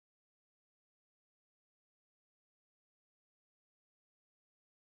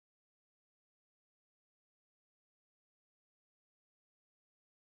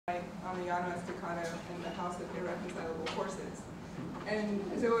on the Llano Estacado and the House of Irreconcilable Forces. And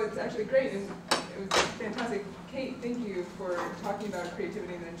so it's actually great, and it was fantastic. Kate, thank you for talking about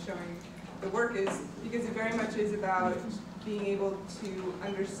creativity and then showing the work, is because it very much is about being able to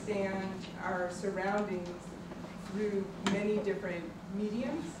understand our surroundings through many different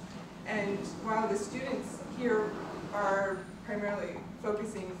mediums. And while the students here are primarily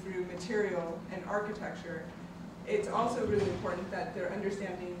focusing through material and architecture, it's also really important that they're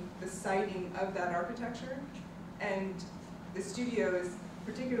understanding the siting of that architecture. And the studio is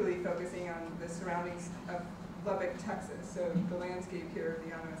particularly focusing on the surroundings of Lubbock, Texas, so the landscape here of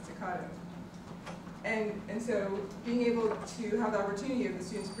the Llano Estacado. And so being able to have the opportunity of the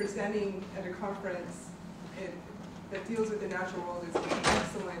students presenting at a conference that deals with the natural world is an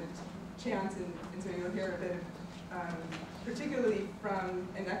excellent chance, and so you'll hear a bit, particularly from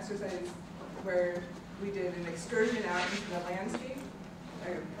an exercise where we did an excursion out into the landscape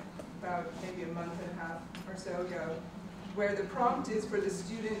about maybe a month and a half or so ago, where the prompt is for the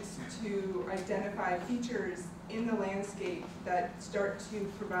students to identify features in the landscape that start to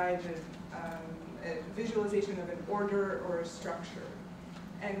provide a visualization of an order or a structure.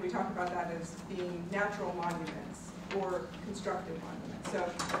 And we talk about that as being natural monuments or constructed monuments. So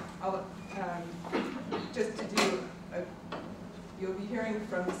I'll, just to do, you'll be hearing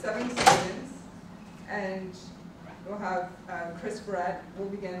from 7 students, and we'll have Chris Verette will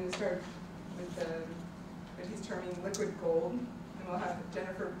begin to start with what he's terming liquid gold, and we'll have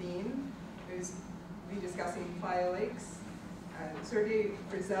Jennifer Bean, who's be discussing Playa Lakes, Sergei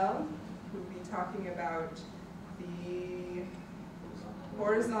Frizzell, who will be talking about the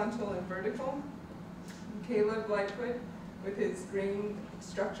horizontal and vertical, Caleb Lightfoot with his grain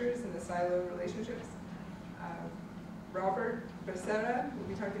structures and the silo relationships, Robert Becerra will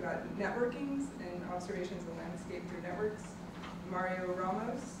be talking about networkings and observations of landscape through networks. Mario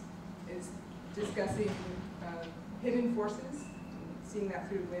Ramos is discussing hidden forces, seeing that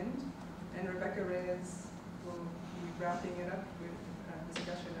through wind. And Rebekah Reyes will be wrapping it up with a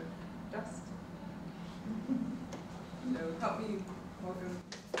discussion of dust. So help me welcome.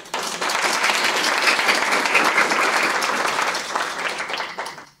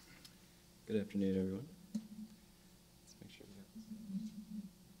 Good afternoon, everyone. Let's make sure we have this.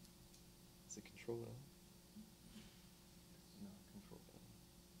 Is it control L? No, control L.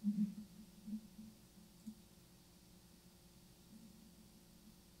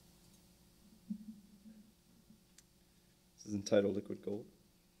 This is entitled Liquid Gold.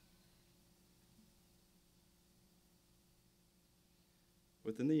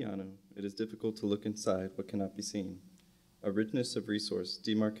 Within the Llano, it is difficult to look inside what cannot be seen. A richness of resource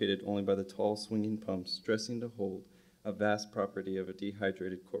demarcated only by the tall swinging pumps dressing to hold a vast property of a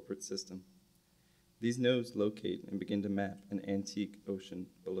dehydrated corporate system. These nodes locate and begin to map an antique ocean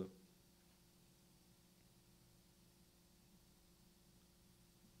below.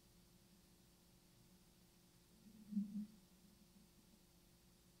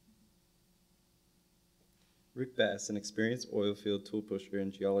 Rick Bass, an experienced oil field tool pusher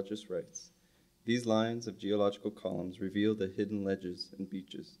and geologist, writes, "These lines of geological columns reveal the hidden ledges and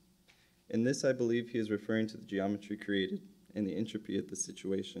beaches. In this, I believe he is referring to the geometry created and the entropy of the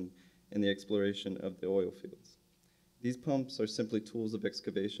situation in the exploration of the oil fields. These pumps are simply tools of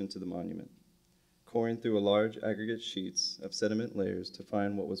excavation to the monument, coring through a large aggregate sheets of sediment layers to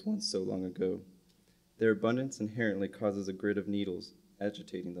find what was once so long ago. Their abundance inherently causes a grid of needles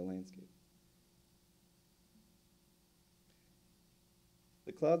agitating the landscape."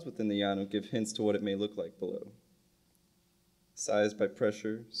 The clouds within the Llano give hints to what it may look like below. Sized by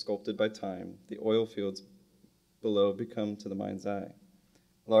pressure, sculpted by time, the oil fields below become to the mind's eye.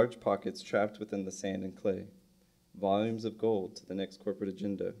 Large pockets trapped within the sand and clay. Volumes of gold to the next corporate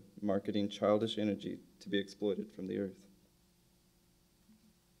agenda, marketing childish energy to be exploited from the earth.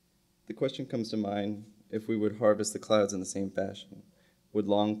 The question comes to mind, if we would harvest the clouds in the same fashion, would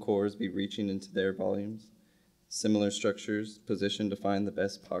long cores be reaching into their volumes? Similar structures positioned to find the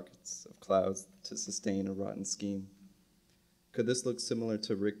best pockets of clouds to sustain a rotten scheme. Could this look similar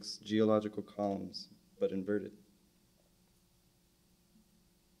to Rick's geological columns, but inverted?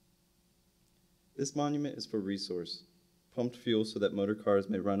 This monument is for resource, pumped fuel so that motor cars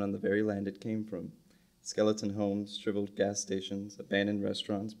may run on the very land it came from. Skeleton homes, shriveled gas stations, abandoned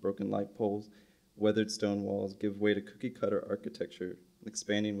restaurants, broken light poles, weathered stone walls give way to cookie-cutter architecture,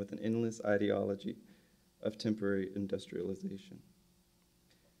 expanding with an endless ideology of temporary industrialization,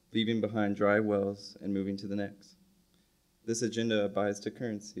 leaving behind dry wells and moving to the next. This agenda abides to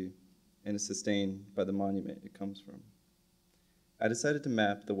currency and is sustained by the monument it comes from. I decided to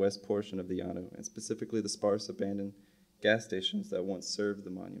map the west portion of the Llano, and specifically the sparse abandoned gas stations that once served the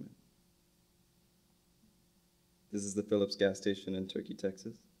monument. This is the Phillips gas station in Turkey,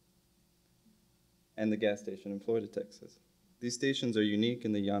 Texas, and the gas station in Florida, Texas. These stations are unique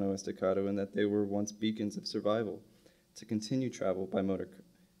in the Llano Estacado in that they were once beacons of survival to continue travel by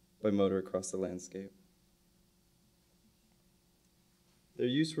motor across the landscape. Their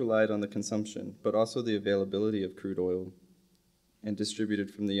use relied on the consumption, but also the availability of crude oil and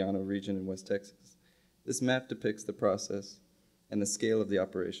distributed from the Llano region in West Texas. This map depicts the process and the scale of the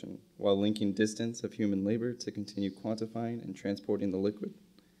operation, while linking distance of human labor to continue quantifying and transporting the liquid.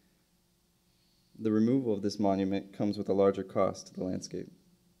 The removal of this monument comes with a larger cost to the landscape,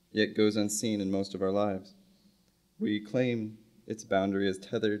 yet goes unseen in most of our lives. We claim its boundary is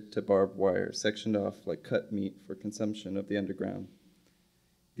tethered to barbed wire, sectioned off like cut meat for consumption of the underground.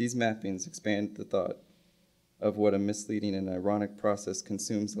 These mappings expand the thought of what a misleading and ironic process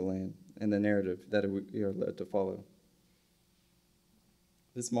consumes the land and the narrative that we are led to follow.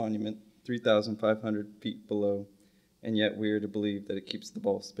 This monument, 3,500 feet below, and yet we are to believe that it keeps the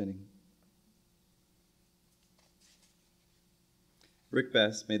ball spinning. Rick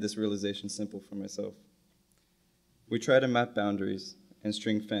Bass made this realization simple for myself. We try to map boundaries and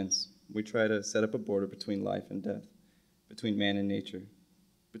string fence. We try to set up a border between life and death, between man and nature,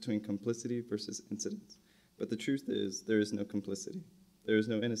 between complicity versus incidence. But the truth is, there is no complicity. There is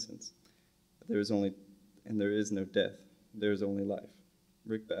no innocence. There is no death. There is only life.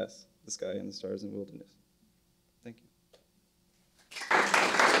 Rick Bass, The Sky and the Stars and Wilderness. Thank you.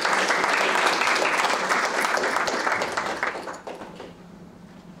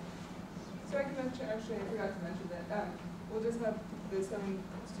 So I can mention, actually, I forgot to mention that we'll just have the 7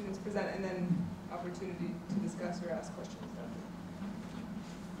 students present and then opportunity to discuss or ask questions.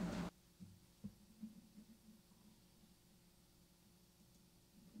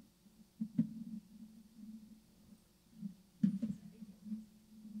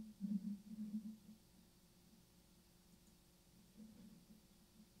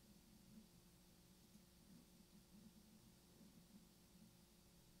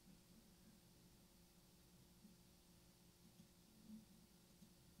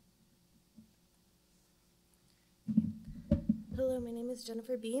 Hello, my name is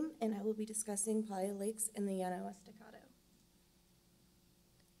Jennifer Beam, and I will be discussing Playa Lakes in the Llano Estacado.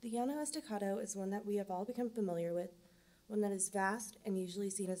 The Llano Estacado is one that we have all become familiar with, one that is vast and usually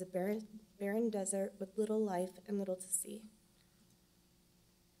seen as a barren desert with little life and little to see.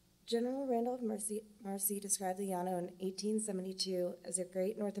 General Randolph Marcy described the Llano in 1872 as a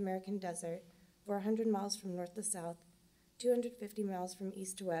great North American desert, 400 miles from north to south, 250 miles from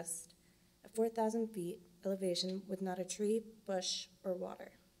east to west, at 4,000 feet elevation with not a tree, bush, or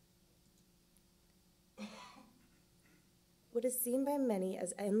water. What is seen by many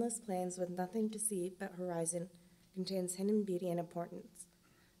as endless plains with nothing to see but horizon contains hidden beauty and importance.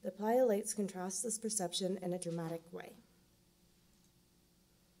 The Playa Lakes contrast this perception in a dramatic way.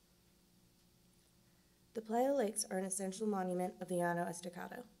 The Playa Lakes are an essential monument of the Llano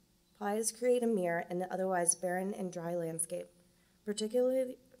Estacado. Playas create a mirror in the otherwise barren and dry landscape,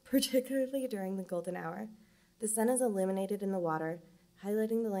 particularly during the golden hour. The sun is illuminated in the water,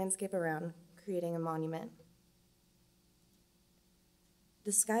 highlighting the landscape around, creating a monument.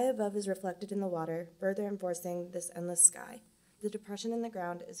 The sky above is reflected in the water, further enforcing this endless sky. The depression in the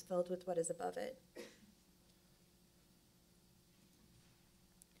ground is filled with what is above it.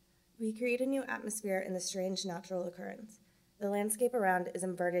 We create a new atmosphere in this strange natural occurrence. The landscape around is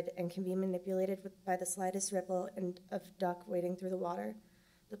inverted and can be manipulated by the slightest ripple of duck wading through the water.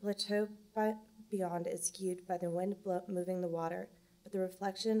 The plateau beyond is skewed by the wind moving the water, but the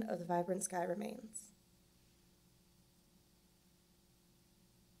reflection of the vibrant sky remains.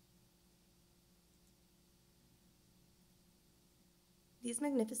 These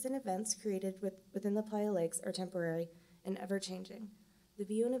magnificent events created within the Playa Lakes are temporary and ever-changing. The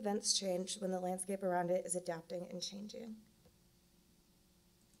view and events change when the landscape around it is adapting and changing.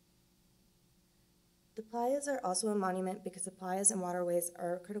 The playas are also a monument because the playas and waterways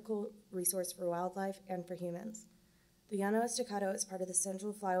are a critical resource for wildlife and for humans. The Llano Estacado is part of the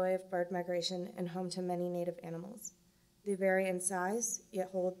central flyway of bird migration and home to many native animals. They vary in size, yet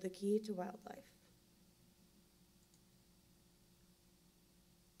hold the key to wildlife.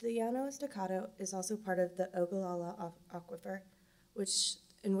 The Llano Estacado is also part of the Ogallala Aquifer,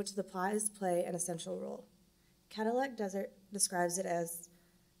 in which the playas play an essential role. Cadillac Desert describes it as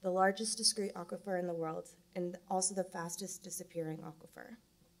the largest discrete aquifer in the world, and also the fastest disappearing aquifer.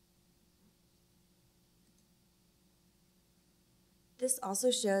 This also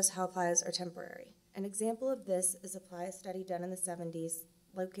shows how playas are temporary. An example of this is a playa study done in the 70s,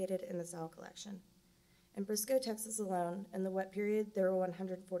 located in the Sowell collection. In Briscoe, Texas alone, in the wet period, there were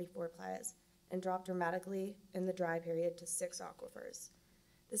 144 playas, and dropped dramatically in the dry period to 6 aquifers.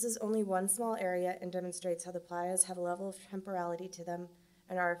 This is only one small area and demonstrates how the playas have a level of temporality to them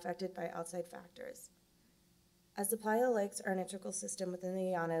and are affected by outside factors. As the playa lakes are an integral system within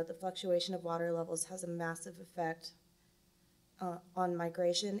the Llano, the fluctuation of water levels has a massive effect on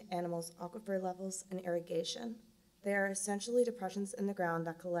migration, animals, aquifer levels, and irrigation. They are essentially depressions in the ground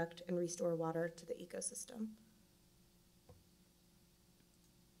that collect and restore water to the ecosystem.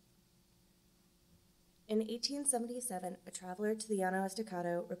 In 1877, a traveler to the Llano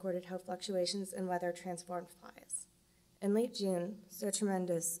Estacado recorded how fluctuations in weather transformed playas. In late June, so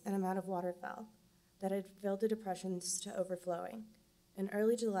tremendous an amount of water fell that it filled the depressions to overflowing. In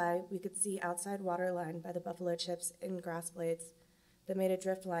early July, we could see outside water lined by the buffalo chips and grass blades that made a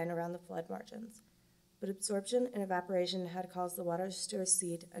drift line around the flood margins. But absorption and evaporation had caused the waters to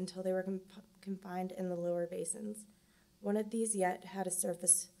recede until they were confined in the lower basins. One of these yet had a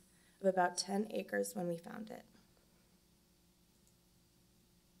surface of about 10 acres when we found it.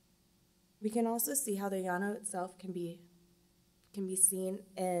 We can also see how the Llano itself can be seen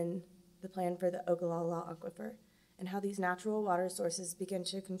in the plan for the Ogallala Aquifer, and how these natural water sources begin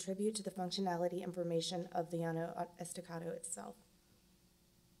to contribute to the functionality and formation of the Llano Estacado itself.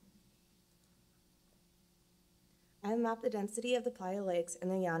 I have mapped the density of the playa lakes in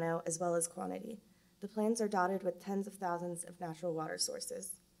the Llano as well as quantity. The plains are dotted with tens of thousands of natural water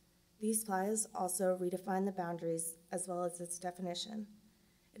sources. These playas also redefine the boundaries as well as its definition.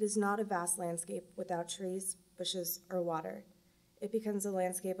 It is not a vast landscape without trees, bushes, or water. It becomes a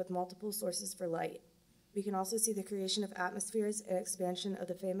landscape with multiple sources for light. We can also see the creation of atmospheres and expansion of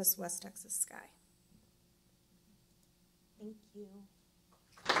the famous West Texas sky. Thank you.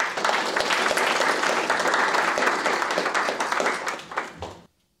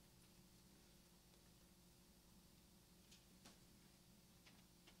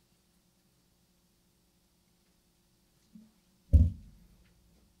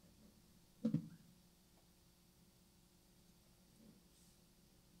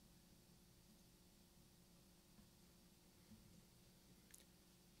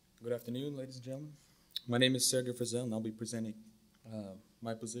 Good afternoon, ladies and gentlemen. My name is Sergei Frizzell, and I'll be presenting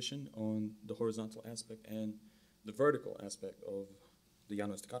my position on the horizontal aspect and the vertical aspect of the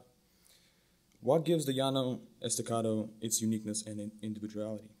Llano Estacado. What gives the Llano Estacado its uniqueness and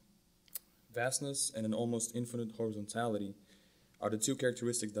individuality? Vastness and an almost infinite horizontality are the two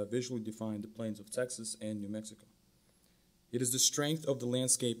characteristics that visually define the plains of Texas and New Mexico. It is the strength of the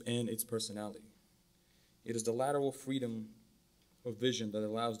landscape and its personality. It is the lateral freedom of vision that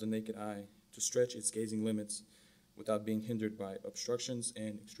allows the naked eye to stretch its gazing limits without being hindered by obstructions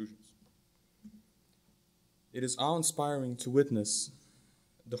and extrusions. It is awe-inspiring to witness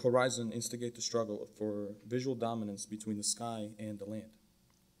the horizon instigate the struggle for visual dominance between the sky and the land.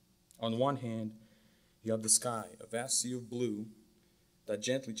 On one hand, you have the sky, a vast sea of blue that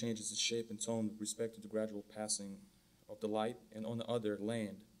gently changes its shape and tone with respect to the gradual passing of the light, and on the other,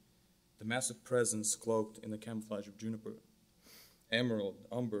 land, the massive presence cloaked in the camouflage of juniper, emerald,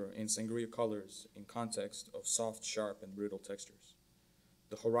 umber, and sangria colors in context of soft, sharp, and brittle textures.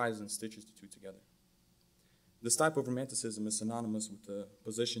 The horizon stitches the two together. This type of romanticism is synonymous with the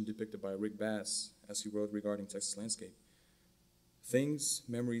position depicted by Rick Bass as he wrote regarding Texas landscape. Things,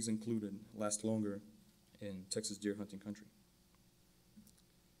 memories included, last longer in Texas deer hunting country.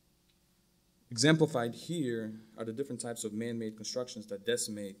 Exemplified here are the different types of man-made constructions that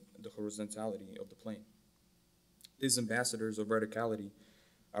decimate the horizontality of the plain. These ambassadors of verticality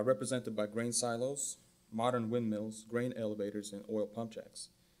are represented by grain silos, modern windmills, grain elevators, and oil pump jacks,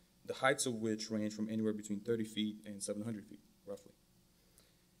 the heights of which range from anywhere between 30 feet and 700 feet, roughly.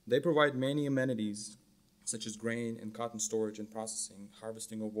 They provide many amenities, such as grain and cotton storage and processing,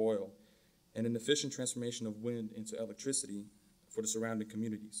 harvesting of oil, and an efficient transformation of wind into electricity for the surrounding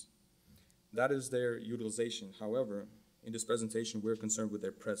communities. That is their utilization. However, in this presentation, we're concerned with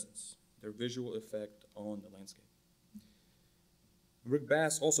their presence, their visual effect on the landscape. Rick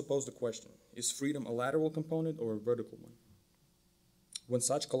Bass also posed the question, is freedom a lateral component or a vertical one? When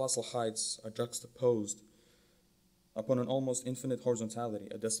such colossal heights are juxtaposed upon an almost infinite horizontality,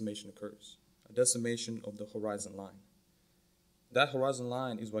 a decimation occurs, a decimation of the horizon line. That horizon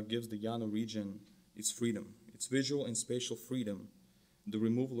line is what gives the Llano region its freedom, its visual and spatial freedom, the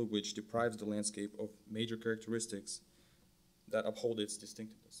removal of which deprives the landscape of major characteristics that uphold its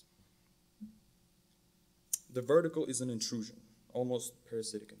distinctiveness. The vertical is an intrusion, almost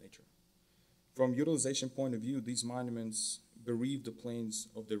parasitic in nature. From utilization point of view, these monuments bereave the plains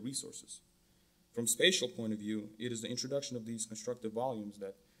of their resources. From spatial point of view, it is the introduction of these constructive volumes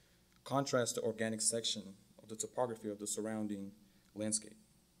that contrasts the organic section of the topography of the surrounding landscape.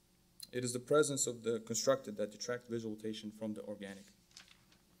 It is the presence of the constructed that detracts visualization from the organic.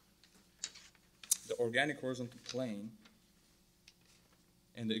 The organic horizontal plane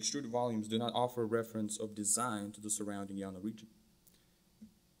and the extruded volumes do not offer reference of design to the surrounding Llano region.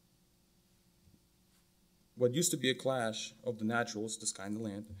 What used to be a clash of the naturals, the sky and the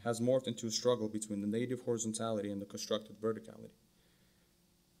land, has morphed into a struggle between the native horizontality and the constructed verticality.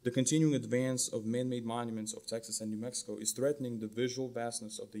 The continuing advance of man-made monuments of Texas and New Mexico is threatening the visual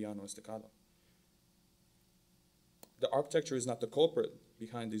vastness of the Llano Estacado. The architecture is not the culprit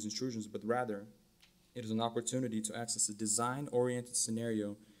behind these intrusions, but rather it is an opportunity to access a design-oriented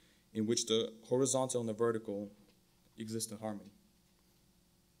scenario in which the horizontal and the vertical exist in harmony.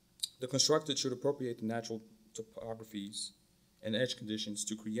 The constructed should appropriate the natural topographies and edge conditions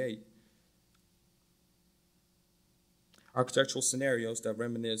to create architectural scenarios that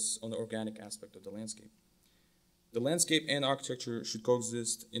reminisce on the organic aspect of the landscape. The landscape and architecture should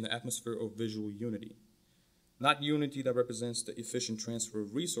coexist in an atmosphere of visual unity, not unity that represents the efficient transfer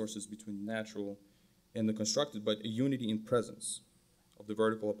of resources between the natural and the constructed, but a unity in presence of the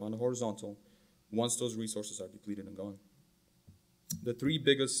vertical upon the horizontal once those resources are depleted and gone. The three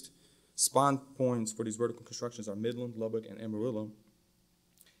biggest spawn points for these vertical constructions are Midland, Lubbock, and Amarillo.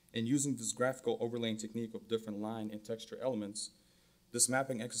 And using this graphical overlaying technique of different line and texture elements, this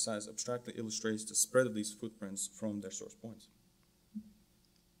mapping exercise abstractly illustrates the spread of these footprints from their source points.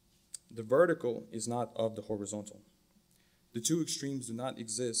 The vertical is not of the horizontal. The two extremes do not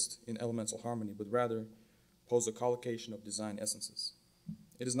exist in elemental harmony, but rather pose a collocation of design essences.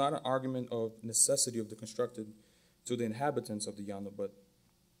 It is not an argument of necessity of the constructed to the inhabitants of the Llano, but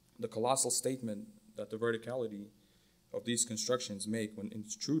the colossal statement that the verticality of these constructions make when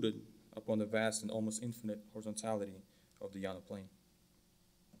intruded upon the vast and almost infinite horizontality of the Llano plain.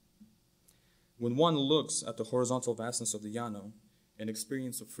 When one looks at the horizontal vastness of the Llano, an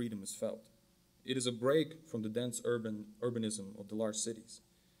experience of freedom is felt. It is a break from the dense urbanism of the large cities.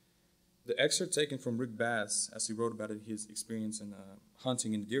 The excerpt taken from Rick Bass, as he wrote about his experience in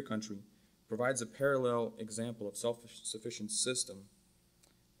hunting in the deer country, provides a parallel example of self-sufficient system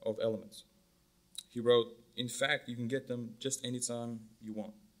of elements. He wrote, "In fact, you can get them just anytime you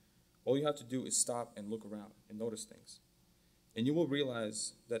want. All you have to do is stop and look around and notice things. And you will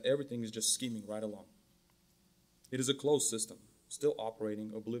realize that everything is just scheming right along. It is a closed system, still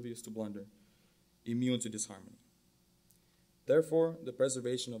operating, oblivious to blunder, immune to disharmony. Therefore, the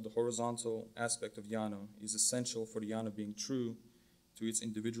preservation of the horizontal aspect of Llano is essential for the Llano being true to its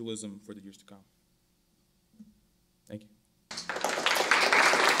individualism for the years to come." Thank you.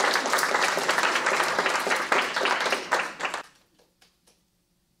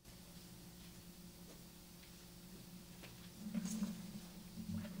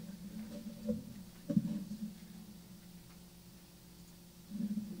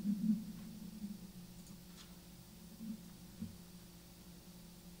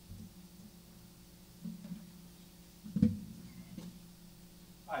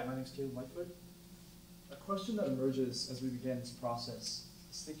 Hi, my name is Lightfoot. A question that emerges as we began this process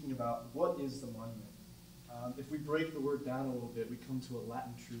is thinking about what is the monument? If we break the word down a little bit, we come to a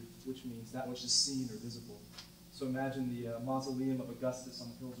Latin truth, which means that which is seen or visible. So imagine the mausoleum of Augustus on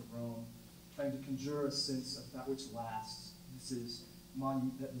the hills of Rome, trying to conjure a sense of that which lasts. This is a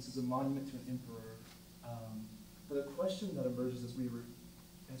monument to an emperor. But a question that emerges as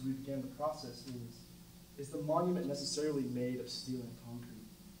we began the process is the monument necessarily made of steel and concrete?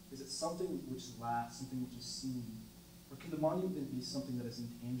 Is it something which lasts, something which is seen? Or can the monument be something that is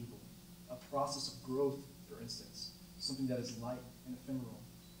intangible, a process of growth, for instance, something that is light and ephemeral?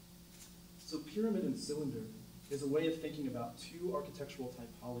 So pyramid and cylinder is a way of thinking about two architectural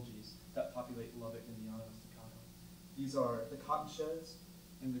typologies that populate Lubbock and the Llano Estacado. These are the cotton sheds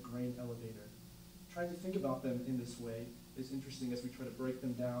and the grain elevator. Trying to think about them in this way is interesting as we try to break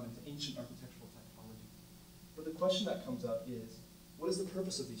them down into ancient architectural typology. But the question that comes up is, what is the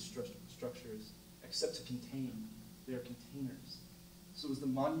purpose of these structures except to contain? They are containers. So is the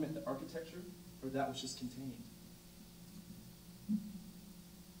monument the architecture or that which is contained?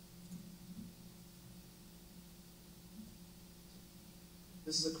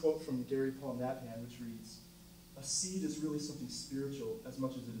 This is a quote from Gary Paul Nabhan, which reads, "A seed is really something spiritual as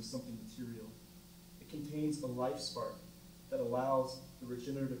much as it is something material. It contains a life spark that allows the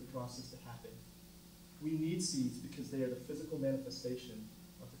regenerative process to happen. We need seeds because they are the physical manifestation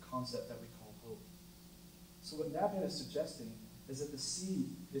of the concept that we call hope." So what Nabhan is suggesting is that the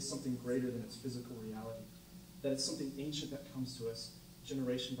seed is something greater than its physical reality, that it's something ancient that comes to us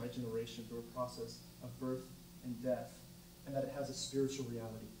generation by generation through a process of birth and death, and that it has a spiritual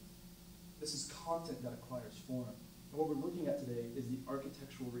reality. This is content that acquires form. And what we're looking at today is the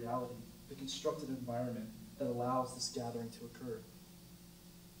architectural reality, the constructed environment that allows this gathering to occur.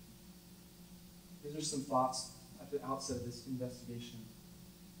 These are some thoughts at the outset of this investigation.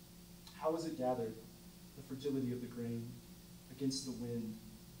 How is it gathered? The fragility of the grain against the wind,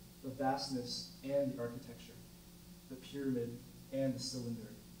 the vastness and the architecture, the pyramid and the cylinder.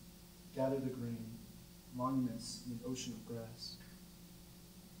 Gather the grain, monuments in an ocean of grass.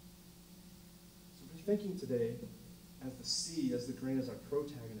 So we're thinking today as the sea, as the grain as our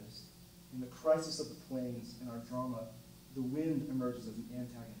protagonist. In the crisis of the plains in our drama, the wind emerges as an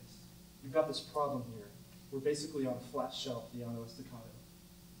antagonist. We've got this problem here. We're basically on a flat shelf, the Llano Estacado.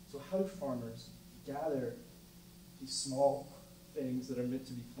 So how do farmers gather these small things that are meant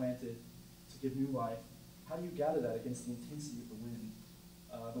to be planted to give new life? How do you gather that against the intensity of the wind?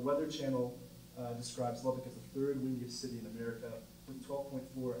 The Weather Channel describes Lubbock as the third windiest city in America with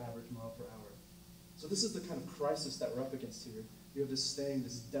 12.4 average mile per hour. So this is the kind of crisis that we're up against here. You have this thing,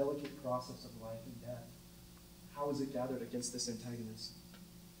 this delicate process of life and death. How is it gathered against this antagonist?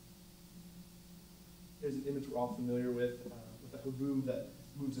 Here's an image we're all familiar with a haboob that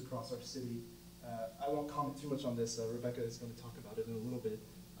moves across our city. I won't comment too much on this. Rebekah is going to talk about it in a little bit.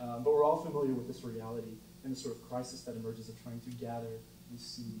 But we're all familiar with this reality and the sort of crisis that emerges of trying to gather these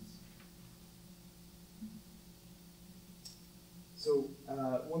seeds. So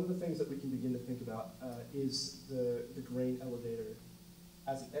one of the things that we can begin to think about is the grain elevator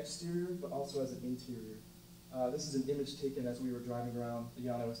as an exterior, but also as an interior. This is an image taken as we were driving around the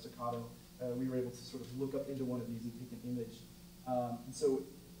Llano Estacado. We were able to sort of look up into one of these and take an image. And so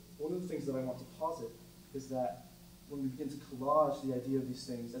one of the things that I want to posit is that when we begin to collage the idea of these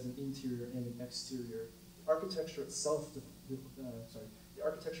things as an interior and an exterior, the architecture itself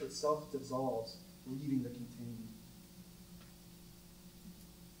dissolves, leaving the contained.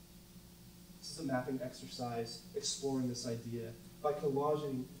 This is a mapping exercise exploring this idea by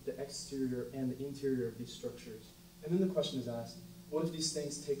collaging the exterior and the interior of these structures. And then the question is asked, what if these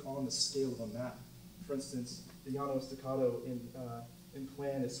things take on the scale of a map? For instance, the Llano Estacado in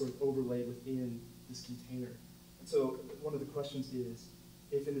plan is sort of overlaid within this container. And so one of the questions is,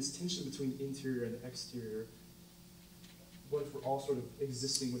 if in this tension between the interior and the exterior, what if we're all sort of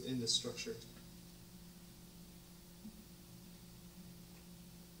existing within this structure?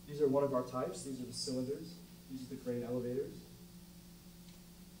 These are one of our types. These are the cylinders. These are the grain elevators.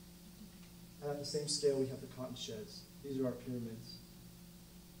 And at the same scale, we have the cotton sheds. These are our pyramids.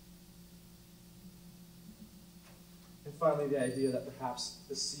 And finally, the idea that perhaps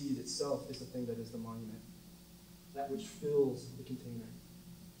the seed itself is the thing that is the monument, that which fills the container.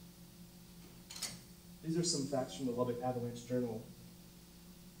 These are some facts from the Lubbock Avalanche Journal.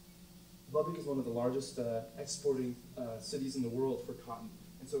 Lubbock is one of the largest exporting cities in the world for cotton,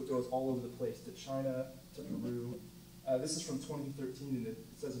 and so it goes all over the place, to China, to Peru. This is from 2013, and it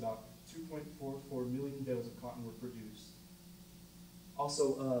says about 2.44 million bales of cotton were produced.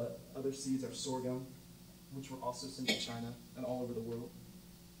 Also, other seeds are sorghum, which were also sent to China and all over the world.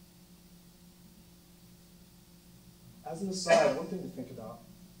 As an aside, one thing to think about,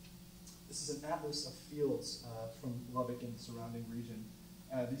 this is an atlas of fields from Lubbock and the surrounding region.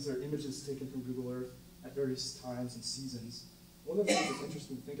 These are images taken from Google Earth at various times and seasons. One of the things that's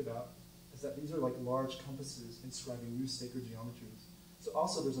interesting to think about is that these are like large compasses inscribing new sacred geometries. So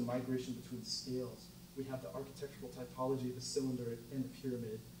also there's a migration between scales. We have the architectural typology of the cylinder and the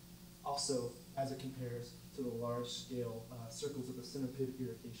pyramid. Also, as it compares to the large-scale circles of the center pivot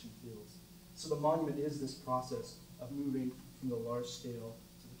irrigation fields. So the monument is this process of moving from the large scale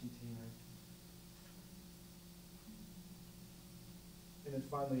to the container. And then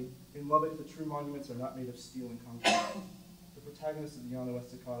finally, in Lubbock, the true monuments are not made of steel and concrete. The protagonists of the Llano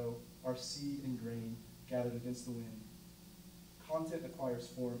Estacado are seed and grain gathered against the wind. Content acquires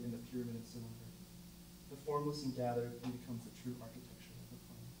form in the pyramid and cylinder. The formless and gathered and becomes the true architecture of the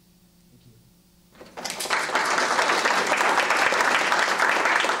plain. Thank you.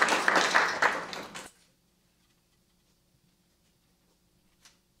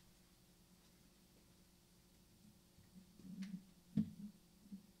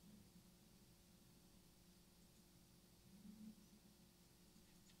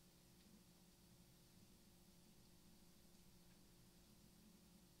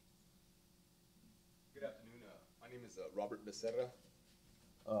 Good afternoon. My name is Robert Becerra.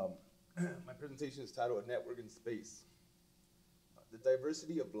 My presentation is titled A Network in Space. The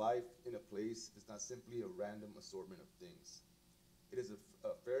diversity of life in a place is not simply a random assortment of things. It is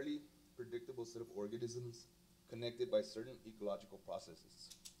a fairly predictable set of organisms connected by certain ecological processes.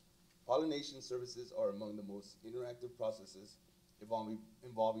 Pollination services are among the most interactive processes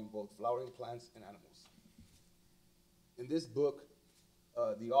involving both flowering plants and animals. In this book,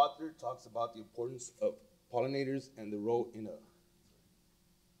 the author talks about the importance of pollinators and the role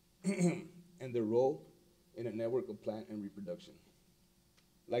in a network of plant and reproduction.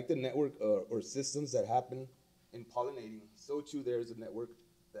 Like the network or systems that happen in pollinating, so too there is a network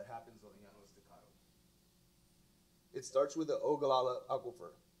that happens on the Llano Estacado. It starts with the Ogallala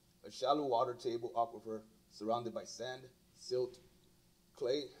Aquifer, a shallow water table aquifer surrounded by sand, silt,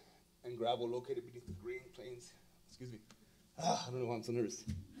 clay, and gravel located beneath the Great Plains. Excuse me. I don't know why I'm so nervous.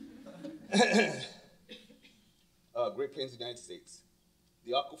 Great Plains, United States.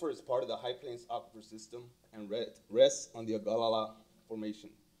 The aquifer is part of the High Plains Aquifer System and rests on the Ogallala Formation,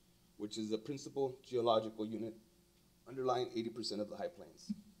 which is the principal geological unit underlying 80% of the High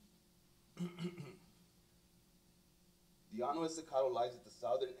Plains. The Llano Estacado lies at the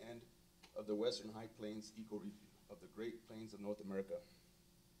southern end of the Western High Plains ecoregion of the Great Plains of North America.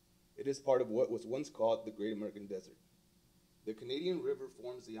 It is part of what was once called the Great American Desert. The Canadian River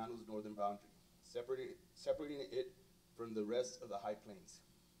forms the Llano's northern boundary, separating it from the rest of the High Plains.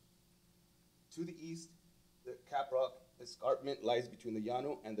 To the east, the Caprock Escarpment lies between the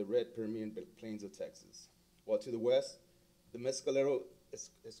Llano and the Red Permian Plains of Texas, while to the west, the Mescalero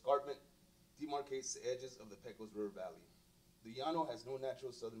Escarpment demarcates the edges of the Pecos River Valley. The Llano has no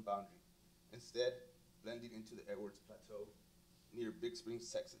natural southern boundary, instead blending into the Edwards Plateau near Big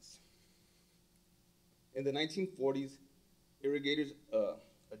Springs, Texas. In the 1940s, irrigators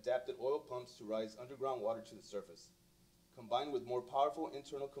adapted oil pumps to raise underground water to the surface. Combined with more powerful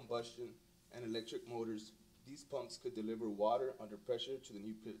internal combustion and electric motors, these pumps could deliver water under pressure to the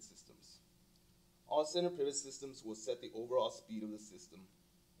new pivot systems. All center pivot systems will set the overall speed of the system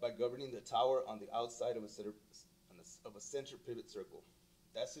by governing the tower on the outside of a center pivot circle.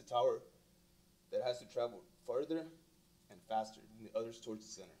 That's the tower that has to travel further and faster than the others towards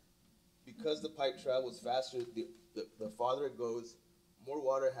the center. Because the pipe travels faster, the farther it goes, more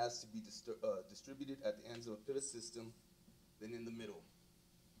water has to be distributed at the ends of a pivot system than in the middle.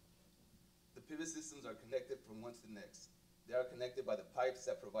 The pivot systems are connected from one to the next. They are connected by the pipes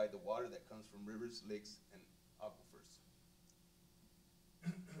that provide the water that comes from rivers, lakes, and aquifers.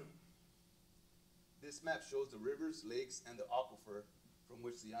 This map shows the rivers, lakes, and the aquifer from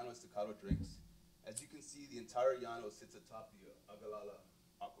which the Llano Estacado drinks. As you can see, the entire Llano sits atop the Ogallala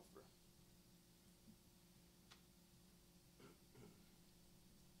Aquifer.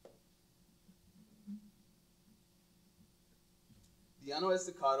 The Llano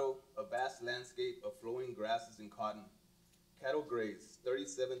Estacado, a vast landscape of flowing grasses and cotton. Cattle graze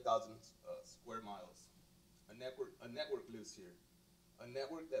 37,000 square miles. A network lives here. A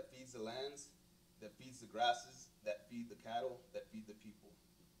network that feeds the lands, that feeds the grasses, that feed the cattle, that feed the people.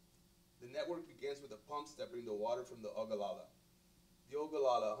 The network begins with the pumps that bring the water from the Ogallala. The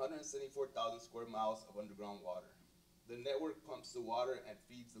Ogallala, 174,000 square miles of underground water. The network pumps the water and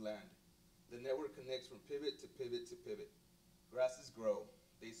feeds the land. The network connects from pivot to pivot to pivot. Grasses grow.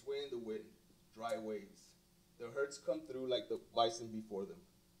 They sway in the wind, dry waves. The herds come through like the bison before them.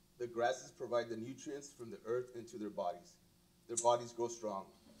 The grasses provide the nutrients from the earth into their bodies. Their bodies grow strong.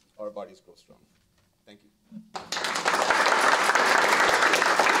 Our bodies grow strong. Thank you.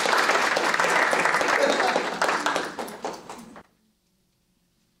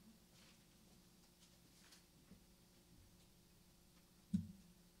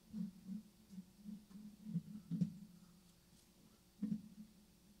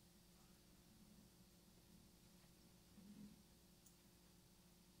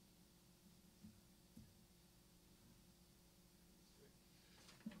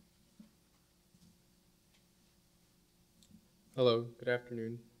 Hello, good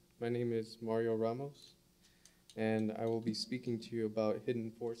afternoon. My name is Mario Ramos, and I will be speaking to you about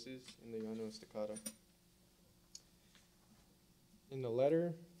hidden forces in the Llano Estacado. In the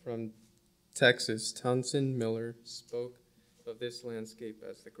letter from Texas, Townsend Miller spoke of this landscape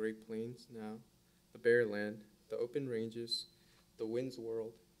as the Great Plains now, the Bare Land, the open ranges, the Wind's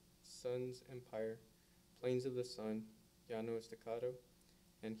World, Sun's Empire, Plains of the Sun, Llano Estacado,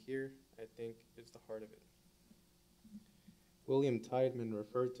 and here, I think, is the heart of it. William Tideman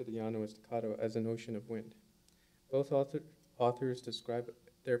referred to the Llano Estacado as an ocean of wind. Both authors describe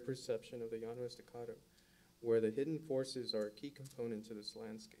their perception of the Llano Estacado, where the hidden forces are a key component to this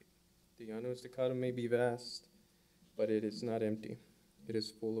landscape. The Llano Estacado may be vast, but it is not empty. It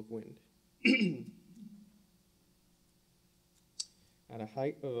is full of wind. At a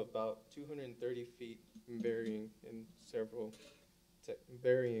height of about 230 feet, varying in several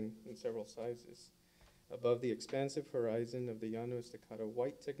sizes, above the expansive horizon of the Llano Estacado,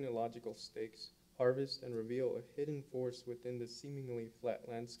 white technological stakes harvest, and reveal a hidden force within the seemingly flat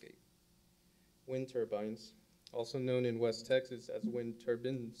landscape. Wind turbines, also known in West Texas as wind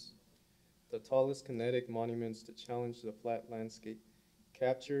turbines, the tallest kinetic monuments to challenge the flat landscape,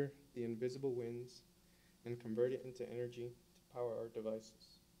 capture the invisible winds and convert it into energy to power our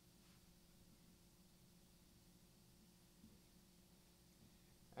devices.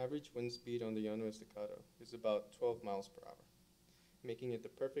 Average wind speed on the Llano Estacado is about 12 miles per hour, making it the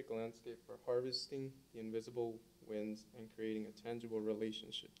perfect landscape for harvesting the invisible winds and creating a tangible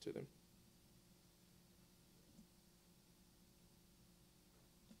relationship to them.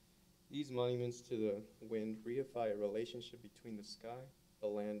 These monuments to the wind reify a relationship between the sky, the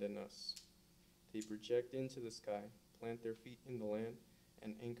land, and us. They project into the sky, plant their feet in the land,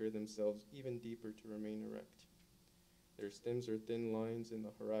 and anchor themselves even deeper to remain erect. Their stems are thin lines in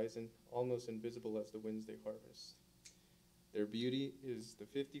the horizon, almost invisible as the winds they harvest. Their beauty is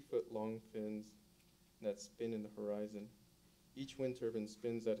the 50-foot-long fins that spin in the horizon. Each wind turbine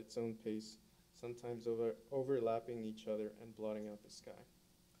spins at its own pace, sometimes overlapping each other and blotting out the sky.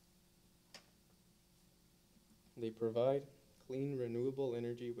 They provide clean, renewable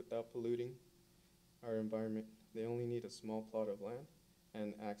energy without polluting our environment. They only need a small plot of land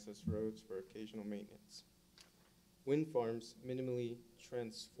and access roads for occasional maintenance. Wind farms minimally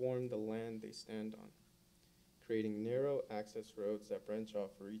transform the land they stand on, creating narrow access roads that branch off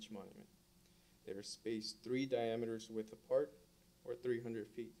for each monument. They are spaced 3 diameters width apart, or 300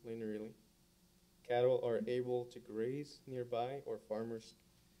 feet linearly. Cattle are able to graze nearby, or farmers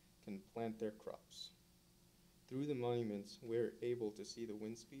can plant their crops. Through the monuments, we are able to see the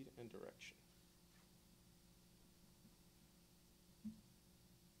wind speed and direction.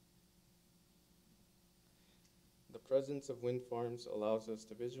 The presence of wind farms allows us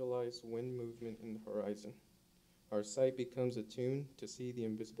to visualize wind movement in the horizon. Our sight becomes attuned to see the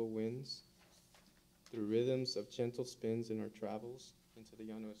invisible winds through rhythms of gentle spins in our travels into the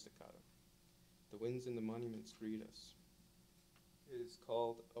Llano Estacado. The winds in the monuments greet us. It is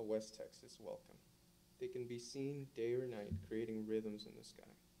called a West Texas welcome. They can be seen day or night, creating rhythms in the sky.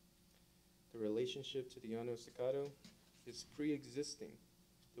 The relationship to the Llano Estacado is pre-existing.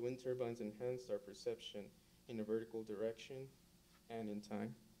 The wind turbines enhanced our perception in a vertical direction and in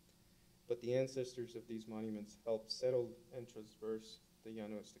time. But the ancestors of these monuments helped settle and traverse the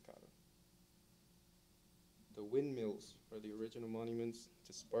Llano Estacado. The windmills are the original monuments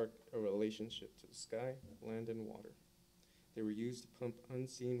to spark a relationship to the sky, land, and water. They were used to pump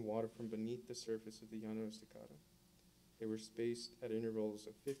unseen water from beneath the surface of the Llano Estacado. They were spaced at intervals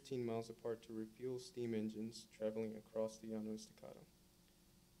of 15 miles apart to refuel steam engines traveling across the Llano Estacado.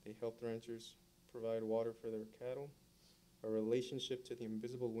 They helped ranchers provide water for their cattle. A relationship to the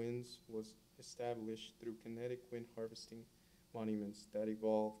invisible winds was established through kinetic wind harvesting monuments that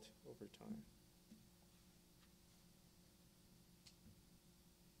evolved over time.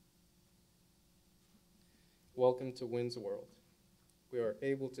 Welcome to Wind's World. We are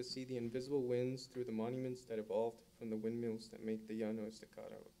able to see the invisible winds through the monuments that evolved from the windmills that make the Llano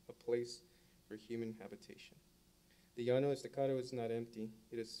Estacado a place for human habitation. The Llano Estacado is not empty.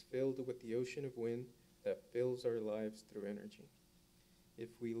 It is filled with the ocean of wind that fills our lives through energy. If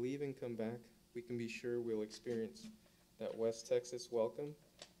we leave and come back, we can be sure we'll experience that West Texas welcome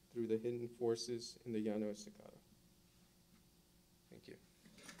through the hidden forces in the Llano Estacado. Thank you.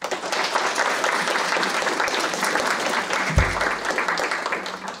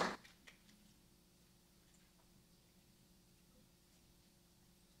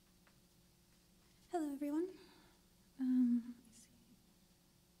 Hello, everyone.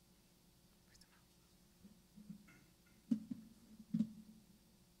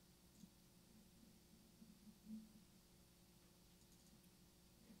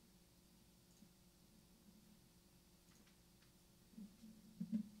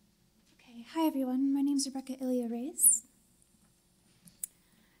 Hi, everyone. My name is Rebekah Reyes.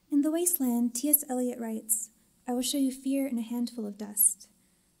 In The Wasteland, T.S. Eliot writes, "I will show you fear in a handful of dust,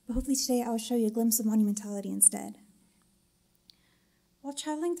 but hopefully today I will show you a glimpse of monumentality instead." While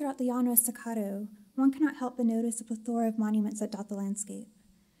traveling throughout the Llano Estacado, one cannot help but notice a plethora of monuments that dot the landscape.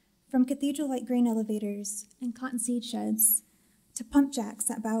 From cathedral-like grain elevators and cottonseed sheds to pump jacks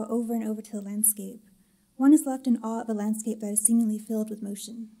that bow over and over to the landscape, one is left in awe of a landscape that is seemingly filled with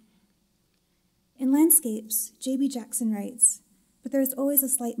motion. In landscapes, J.B. Jackson writes, "But there is always a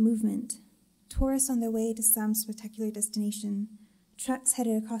slight movement, tourists on their way to some spectacular destination, trucks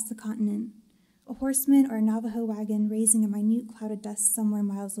headed across the continent, a horseman or a Navajo wagon raising a minute cloud of dust somewhere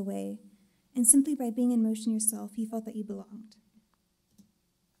miles away, and simply by being in motion yourself, you felt that you belonged."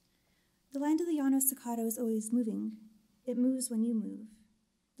 The land of the Llano Estacado is always moving. It moves when you move.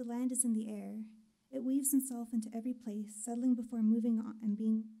 The land is in the air. It weaves itself into every place, settling before moving on and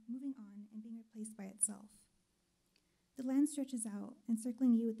being replaced by itself. The land stretches out,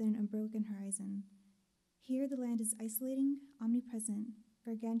 encircling you within an unbroken horizon. Here, the land is isolating, omnipresent,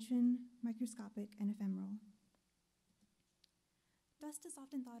 gargantuan, microscopic, and ephemeral. Dust is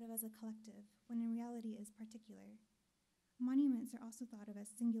often thought of as a collective, when in reality it is particular. Monuments are also thought of as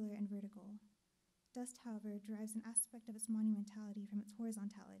singular and vertical. Dust, however, derives an aspect of its monumentality from its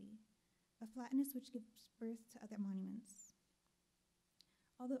horizontality, a flatness which gives birth to other monuments.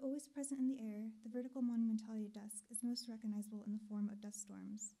 Although always present in the air, the vertical monumentality of dust is most recognizable in the form of dust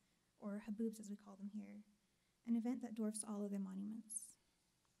storms, or haboobs as we call them here, an event that dwarfs all other monuments.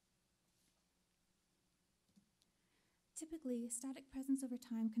 Typically, static presence over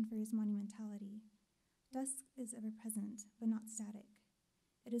time confers monumentality. Dust is ever present, but not static.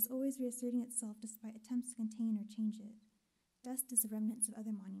 It is always reasserting itself despite attempts to contain or change it. Dust is the remnants of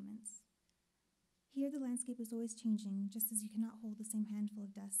other monuments. Here the landscape is always changing, just as you cannot hold the same handful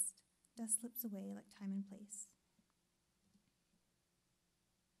of dust. Dust slips away like time and place.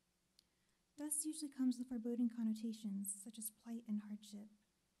 Dust usually comes with foreboding connotations, such as plight and hardship.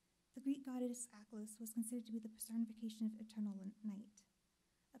 The Greek goddess Aklis was considered to be the personification of eternal night.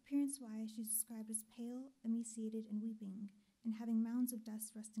 Appearance-wise, she is described as pale, emaciated, and weeping, and having mounds of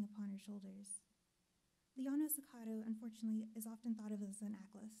dust resting upon her shoulders. Llano, unfortunately, is often thought of as an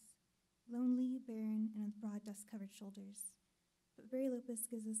Aklis, lonely, barren, and with broad dust-covered shoulders. But Barry Lopez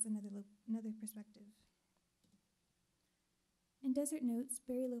gives us another perspective. In Desert Notes,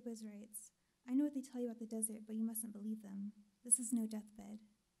 Barry Lopez writes, "I know what they tell you about the desert, but you mustn't believe them. This is no deathbed.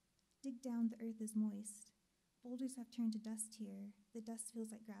 Dig down, the earth is moist. Boulders have turned to dust here. The dust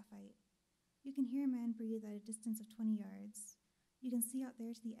feels like graphite. You can hear a man breathe at a distance of 20 yards. You can see out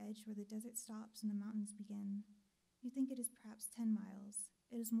there to the edge where the desert stops and the mountains begin. You think it is perhaps 10 miles.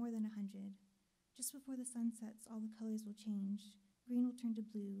 It is more than 100. Just before the sun sets, all the colors will change. Green will turn to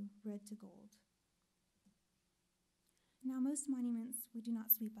blue, red to gold." Now, most monuments we do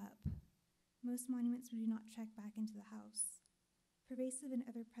not sweep up. Most monuments we do not trek back into the house. Pervasive and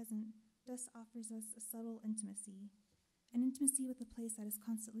ever-present, dust offers us a subtle intimacy, an intimacy with a place that is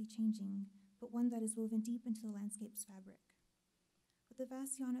constantly changing, but one that is woven deep into the landscape's fabric. With the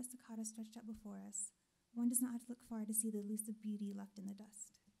vast Llano Estacado stretched out before us, one does not have to look far to see the elusive beauty left in the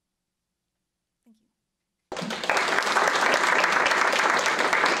dust. Thank you.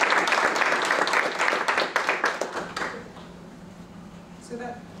 So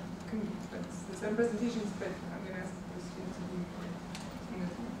that's the 7 presentations, but I'm going to ask the students if you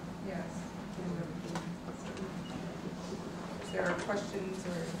yes. If there are questions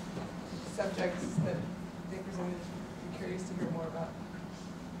or subjects that they presented, I'm curious to hear more about.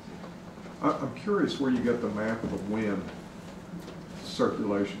 I'm curious where you got the map of wind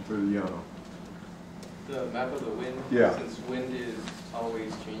circulation through the Llano. The map of the wind, Yeah. Since wind is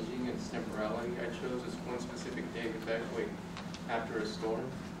always changing, it's temporality, I chose this one specific day, exactly after a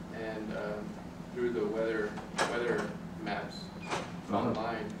storm, and through the weather maps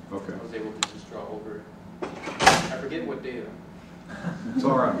online, Okay. I was able to just draw over it. I forget what day though. It's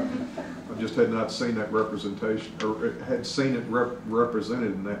all right. I just had not seen that representation, or had seen it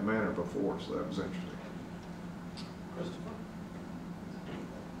represented in that manner before, so that was interesting. Christopher,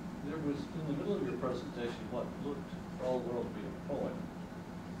 there was, in the middle of your presentation, what looked for all the world to be a poem.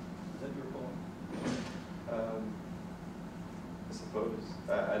 Is that your poem? I suppose.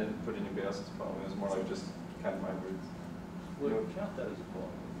 I didn't put anybody else's poem. It was more like just kind of my words. Well, you count that as a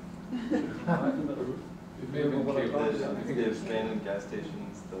poem. It may have been the abandoned gas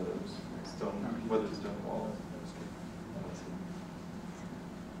stations, the weathered stone walls.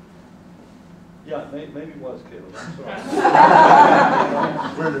 Yeah, maybe it was, Caleb. I'm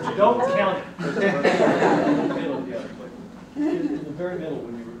sorry. Don't count it. Caleb, yeah. In the very middle,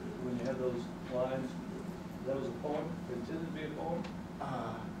 when you had those lines, that was a poem? It intended to be a poem?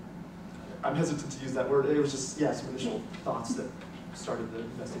 I'm hesitant to use that word. It was just, some initial thoughts that started the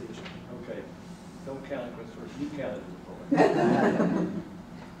investigation. Okay. Don't count it, Christopher. You count it as a poem.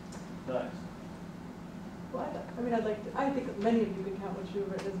 Nice. Well, I think many of you could count what you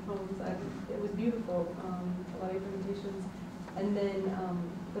wrote as poems. It was beautiful, a lot of your presentations. And then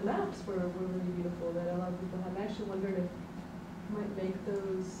the maps were really beautiful that a lot of people had. I actually wondered if you might make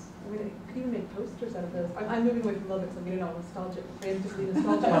those, you could even make posters out of those. I'm moving away from Lubbock, so I'm getting all nostalgic, frantically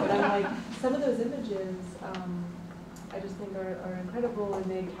nostalgic, but I'm like, some of those images, I just think are incredible, and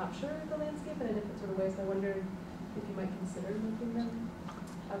they capture the landscape in a different sort of way. So I wondered if you might consider making them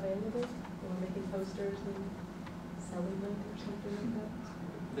available, or making posters and selling them or something like that.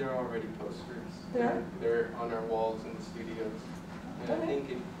 There are already posters. There are? They're on our walls in the studios. And Okay. I think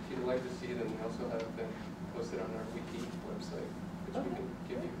if if you'd like to see them, we also have them posted on our wiki website, which we can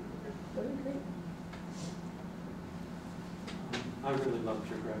give you. That'd be great. I really loved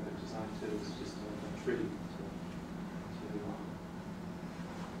your graphic design too. It's just a treat to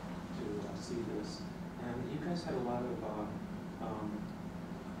see this. And you guys had a lot of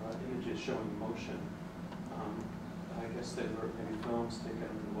images showing motion. I guess they were maybe films taken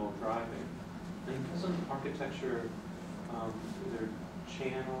while driving. And because of architecture, either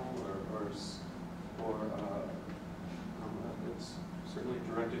channel or it's certainly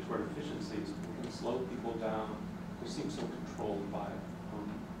directed toward efficiencies. We can slow people down. We seem so controlled by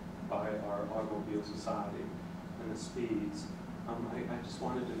our automobile society and the speeds. I just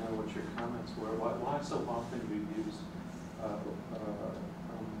wanted to know what your comments were. Why so often you use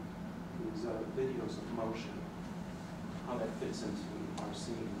these videos of motion? How that fits into our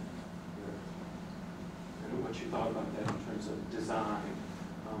scene here, and what you thought about that in terms of design.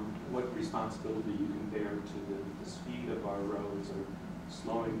 What responsibility you can bear to the speed of our roads, or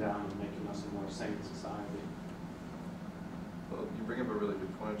slowing down and making us a more sane society. Well, you bring up a really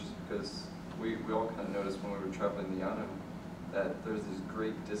good point, just because we all kind of noticed when we were traveling the Llano that there's these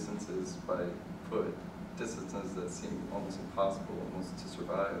great distances by foot, distances that seem almost impossible almost to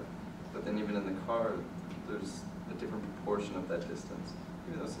survive. But then even in the car, there's a different proportion of that distance,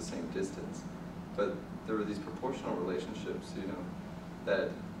 even though it's the same distance. But there were these proportional relationships, you know, that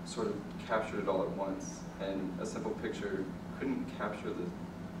sort of captured it all at once. And a simple picture couldn't capture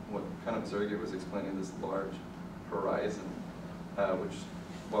what kind of Sergei was explaining, this large horizon, which,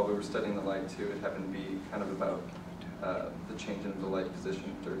 while we were studying the light too, it happened to be kind of about the change in the light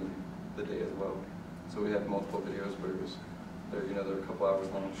position during the day as well. So we had multiple videos where it was, they're a couple hours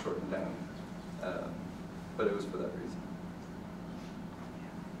long, shortened down, but it was for that reason.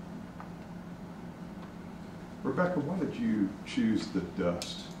 Rebekah, why did you choose the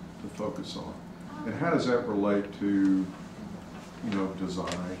dust to focus on? And how does that relate to,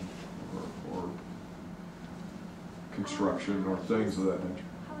 design or construction or things of that nature?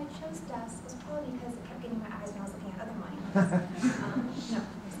 How I chose dust was probably because it kept getting my eyes when I was looking at other monuments.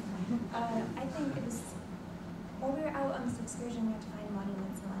 I think it was, while we were out on this excursion, we had to find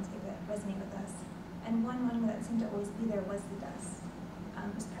monuments and landscape that resonate with us. And one monument that seemed to always be there was the dust.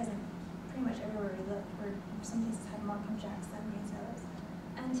 It was present pretty much everywhere we looked, where some places had more pump jacks than rainbows.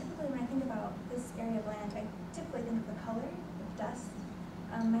 And typically when I think about this area of land, I typically think of the color of dust.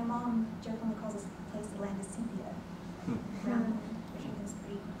 My mom jokingly calls this place the land of sepia, brown, which I think is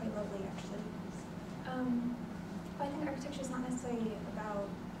quite lovely actually. But I think architecture is not necessarily about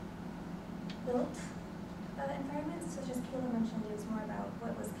built environments, such as Kayla mentioned. It was more about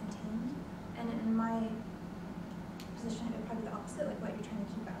what was contained. And in my position, it would probably be the opposite, like what you're trying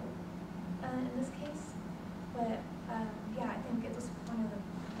to keep out in this case. But yeah, I think it was one of the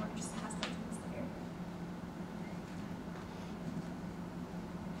more interesting aspects of this area.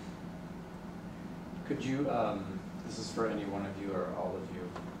 Could you, this is for any one of you or all of you,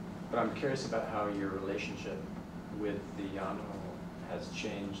 but I'm curious about how your relationship with the Llano has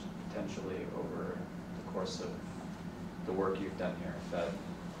changed potentially over the course of the work you've done here. That,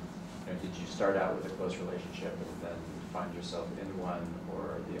 did you start out with a close relationship and then find yourself in one,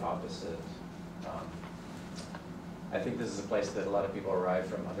 or the opposite? I think this is a place that a lot of people arrive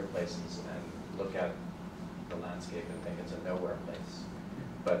from other places and look at the landscape and think it's a nowhere place.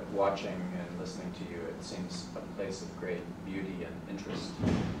 But watching and listening to you, it seems a place of great beauty and interest.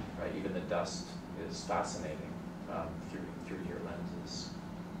 Right? Even the dust is fascinating through your lenses.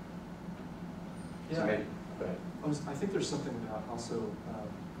 Yeah. So maybe, go ahead. I think there's something about also,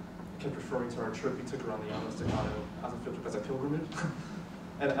 I kept referring to our trip we took around the Llano Estacado as a field trip, as a pilgrimage.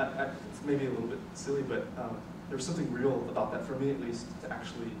 And it's maybe a little bit silly, but there was something real about that for me, at least, to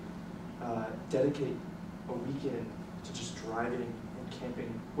actually dedicate a weekend to just driving and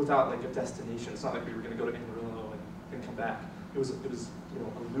camping without like a destination. It's not like we were going to go to Amarillo and come back. It was a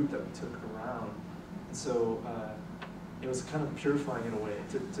loop that we took around, and so it was kind of purifying in a way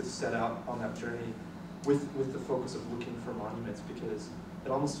to set out on that journey with the focus of looking for monuments, because it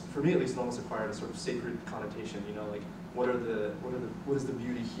almost, for me at least, it almost acquired a sort of sacred connotation. Like what is the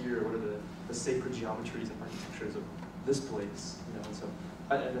beauty here? What are the sacred geometries and architectures of this place? And so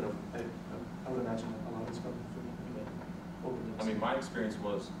I don't know. I would imagine a lot of it's probably for me. I mean, my experience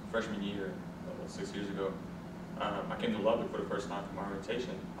was freshman year, 6 years ago. I came to Lubbock for the first time for my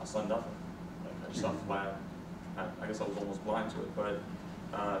orientation. I saw nothing. I just saw flat. I guess I was almost blind to it. But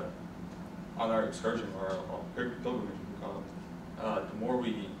on our excursion, or pilgrimage, we call it, the more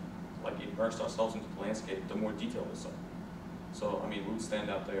we immersed ourselves into the landscape, the more detail we saw. So I mean, we would stand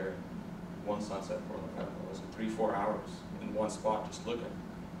out there one sunset for 3-4 hours in one spot just looking.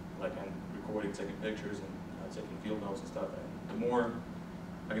 like, and recording, taking pictures, and taking field notes and stuff. And the more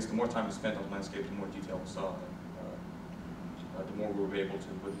time we spent on the landscape, the more detail we saw, and the more we were able to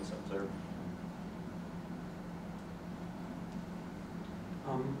witness and observe. I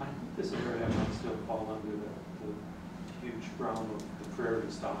think this area might still fall under the huge realm of the prairie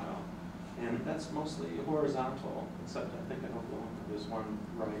style. And that's mostly horizontal, except I think in Oklahoma there's one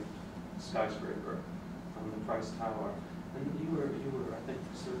right skyscraper on the Price Tower. And you were I think,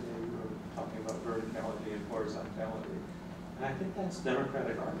 Sergei, you were talking about verticality and horizontality. And I think that's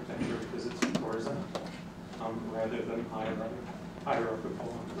democratic architecture because it's horizontal rather than hierarchical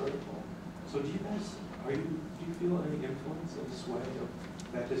and vertical. So do you feel any influence of sway of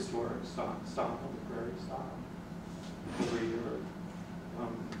that historic style, the prairie style, over your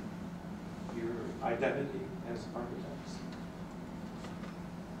identity as architects?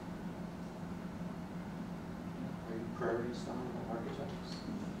 Are you prairie style architects?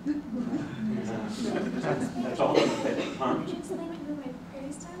 That's all I'm saying. Can you explain to me my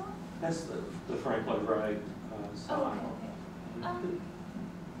prairie style? That's the Franklin Wright style. Oh, okay. I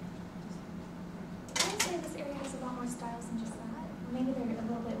would say this area has a lot more styles than just that. Maybe they're a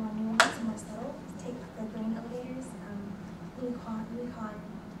little bit more nuanced and more subtle. Take the grain elevators. Louis Kahn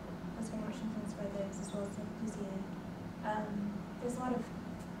was very much influenced by those, as well as the Corbusier. There's a lot of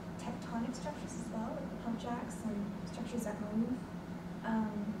tectonic structures as well, like the pump jacks and structures that move.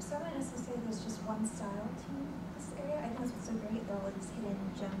 So I wouldn't necessarily say there's just one style to this area. I think that's what's so great, though, all these hidden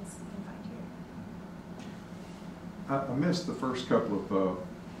gems you can find here. I missed the first couple of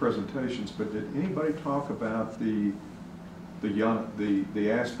presentations, but did anybody talk about the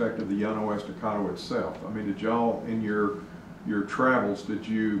aspect of the Llano Estacado itself? I mean, did y'all, in your travels, did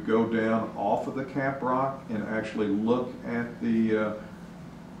you go down off of the Cap Rock and actually look at the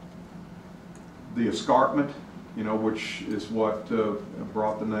escarpment, you know, which is what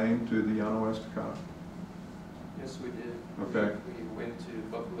brought the name to the Llano Estacado? Yes, we did. Okay. We went to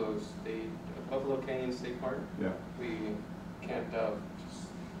Buffalo Canyon State Park. Yeah. We camped out just,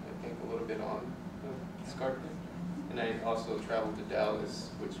 I think, a little bit on the escarpment. And I also traveled to Dallas,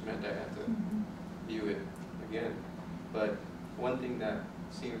 which meant I had to view it again. But one thing that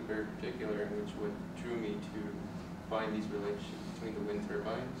seemed very particular, and which what drew me to find these relationships between the wind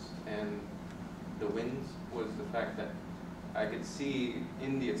turbines and the winds, was the fact that I could see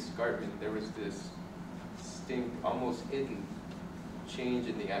in the escarpment there was this distinct, almost hidden change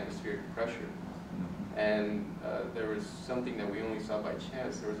in the atmospheric pressure. And there was something that we only saw by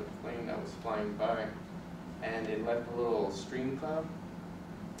chance. There was a plane that was flying by, and it left a little stream cloud.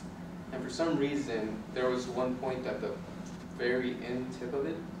 And for some reason, there was one point at the very end tip of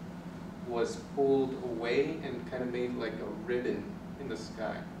it was pulled away and kind of made like a ribbon in the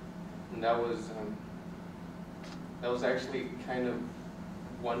sky. And that was actually kind of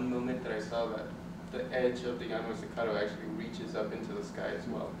one moment that I saw that the edge of the Llano Estacado actually reaches up into the sky as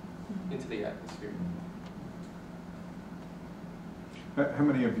well, into the atmosphere. How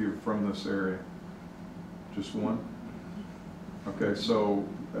many of you are from this area? Just one? Okay, so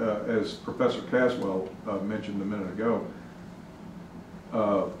as Professor Caswell mentioned a minute ago,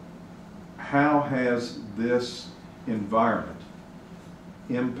 how has this environment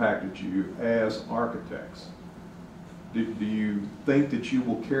impacted you as architects? Do you think that you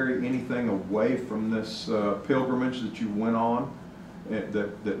will carry anything away from this pilgrimage that you went on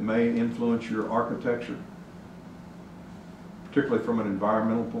that may influence your architecture, particularly from an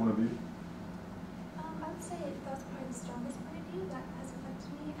environmental point of view? I would say that's probably the strongest point of view that has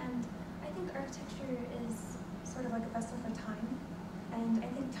affected me, and I think architecture is sort of like a vessel for time, and I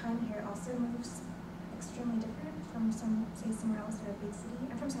think time here also moves extremely different from say somewhere else or a big city.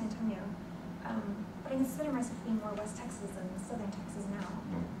 I'm from San Antonio, but I consider myself being more West Texas than Southern Texas now.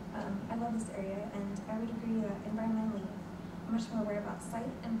 I love this area, and I would agree that environmentally, I'm much more aware about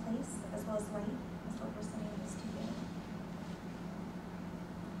site and place as well as light. That's what we're studying in this studio.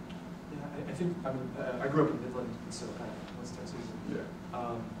 Yeah, I think I grew up in Midland, so West Texas. Yeah.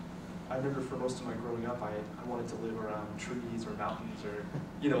 I remember for most of my growing up, I wanted to live around trees or mountains, or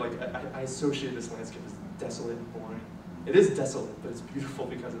like I associate this landscape as desolate and boring. It is desolate, but it's beautiful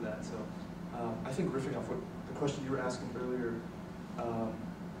because of that. So I think riffing off what the question you were asking earlier,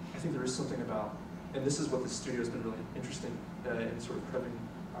 I think there is something about, and this is what the studio has been really interesting in sort of prepping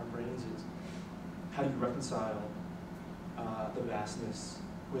our brains, is how do you reconcile the vastness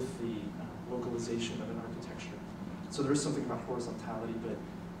with the localization of an architecture. So there is something about horizontality, but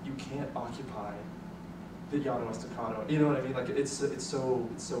you can't occupy the Llano Estacado. You know what I mean? Like it's so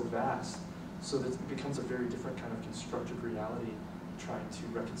vast, so that it becomes a very different kind of constructed reality, trying to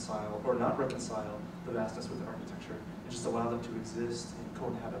reconcile or not reconcile the vastness with the architecture. just allow them to exist and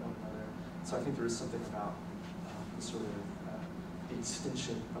cohabit one another. So I think there is something about the sort of the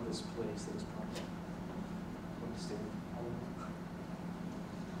extension of this place that was prominent.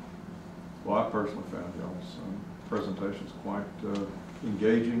 Well, I personally found y'all's presentations quite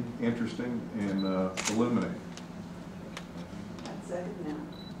engaging, interesting, and illuminating. That's it now.